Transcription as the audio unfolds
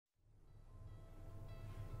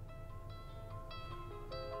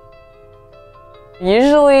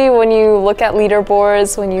Usually when you look at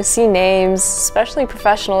leaderboards, when you see names, especially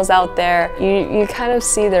professionals out there, you kind of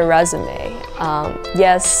see their resume.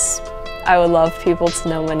 Yes, I would love people to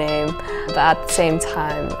know my name, but at the same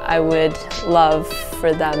time, I would love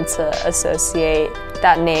for them to associate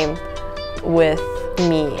that name with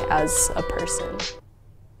me as a person.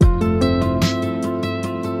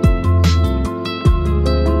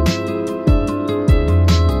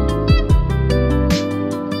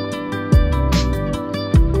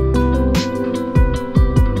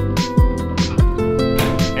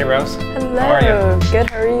 Hey Rose. Hello. How are you? Good,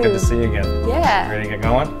 how are you? Good to see you again. Yeah. Ready to get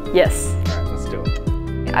going? Yes. All right, let's do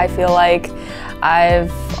it. I feel like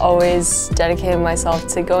I've always dedicated myself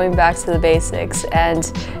to going back to the basics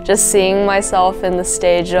and just seeing myself in the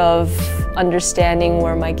stage of understanding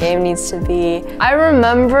where my game needs to be. I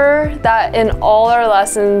remember that in all our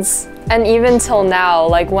lessons, and even till now,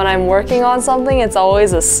 like when I'm working on something, it's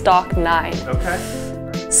always a stock 9. Okay.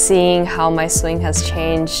 Seeing how my swing has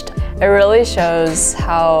changed, it really shows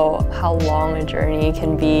how long a journey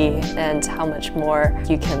can be and how much more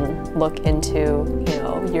you can look into,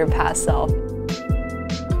 your past self. Do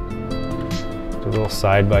a little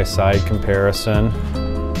side-by-side comparison.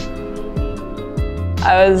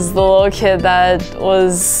 I was the little kid that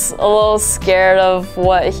was a little scared of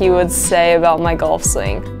what he would say about my golf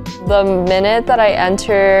swing. The minute that I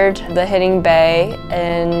entered the hitting bay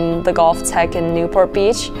in the GOLFTEC in Newport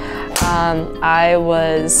Beach, I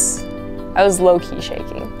was low-key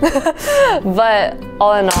shaking. But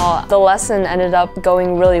all in all, the lesson ended up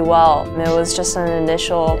going really well. It was just an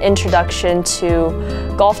initial introduction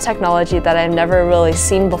to golf technology that I've never really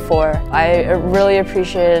seen before. I really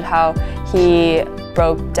appreciated how he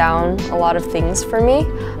broke down a lot of things for me.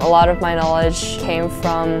 A lot of my knowledge came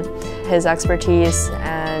from his expertise,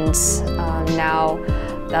 and now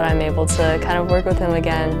that I'm able to kind of work with him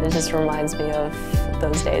again, it just reminds me of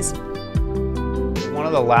those days. One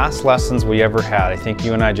of the last lessons we ever had, I think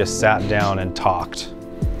you and I just sat down and talked.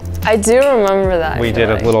 I do remember that. We did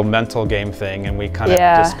a little mental game thing, and we kind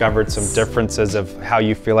of discovered some differences of how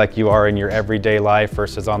you feel like you are in your everyday life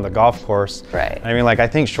versus on the golf course. Right. I mean, like, I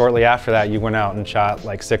think shortly after that, you went out and shot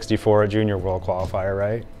like 64 at Junior World Qualifier,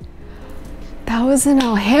 right? That was in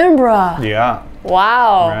Alhambra. Yeah.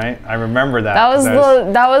 Wow. Right. I remember that.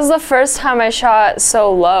 That was the first time I shot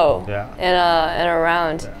so low in a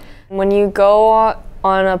round. Yeah. When you go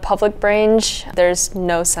on a public range, there's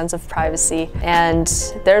no sense of privacy, and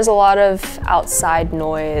there's a lot of outside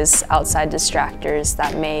noise, outside distractors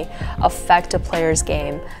that may affect a player's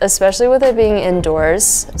game, especially with it being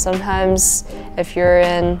indoors. Sometimes if you're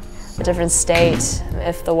in a different state,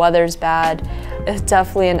 if the weather's bad, it's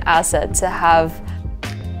definitely an asset to have.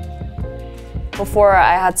 Before,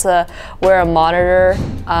 I had to wear a monitor,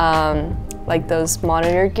 like those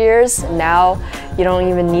monitor gears. Now you don't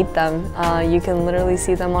even need them. You can literally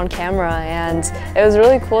see them on camera, and it was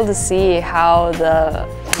really cool to see how the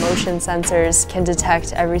motion sensors can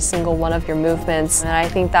detect every single one of your movements, and I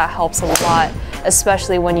think that helps a lot,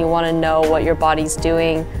 especially when you want to know what your body's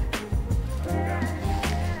doing.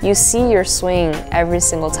 You see your swing every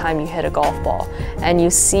single time you hit a golf ball, and you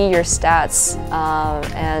see your stats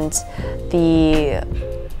and the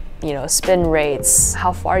spin rates,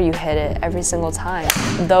 how far you hit it every single time.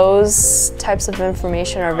 Those types of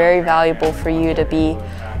information are very valuable for you to be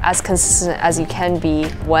as consistent as you can be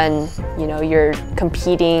when you're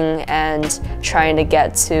competing and trying to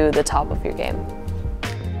get to the top of your game.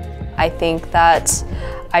 I think that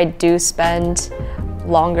I do spend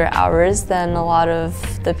longer hours than a lot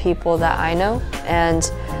of the people that I know,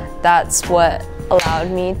 and that's what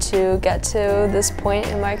allowed me to get to this point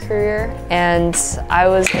in my career, and I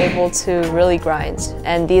was able to really grind.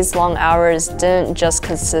 And these long hours didn't just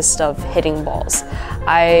consist of hitting balls.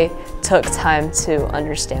 I took time to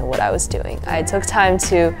understand what I was doing. I took time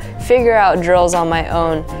to figure out drills on my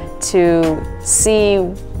own, to see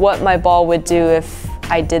what my ball would do if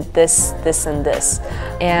I did this, this, and this.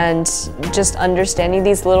 And just understanding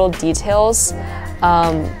these little details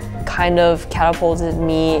kind of catapulted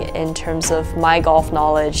me in terms of my golf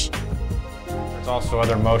knowledge. There's also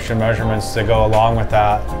other motion measurements to go along with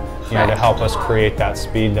that, to help us create that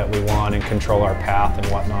speed that we want and control our path and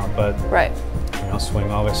whatnot. But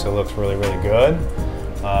swing obviously looks really, really good.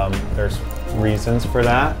 There's reasons for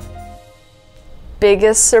that.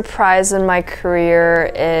 Biggest surprise in my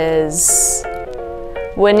career is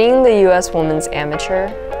winning the U.S. Women's Amateur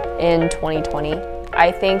in 2020.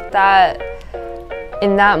 I think that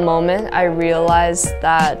in that moment, I realized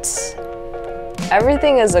that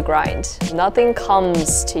everything is a grind. Nothing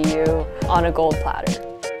comes to you on a gold platter.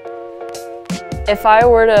 If I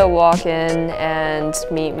were to walk in and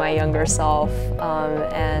meet my younger self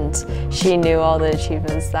and she knew all the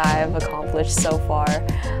achievements that I've accomplished so far,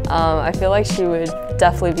 I feel like she would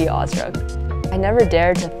definitely be awestruck. I never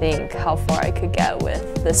dared to think how far I could get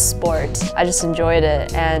with this sport. I just enjoyed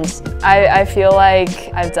it, and I feel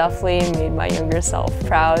like I've definitely made my younger self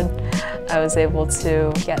proud. I was able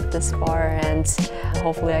to get this far, and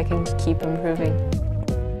hopefully I can keep improving.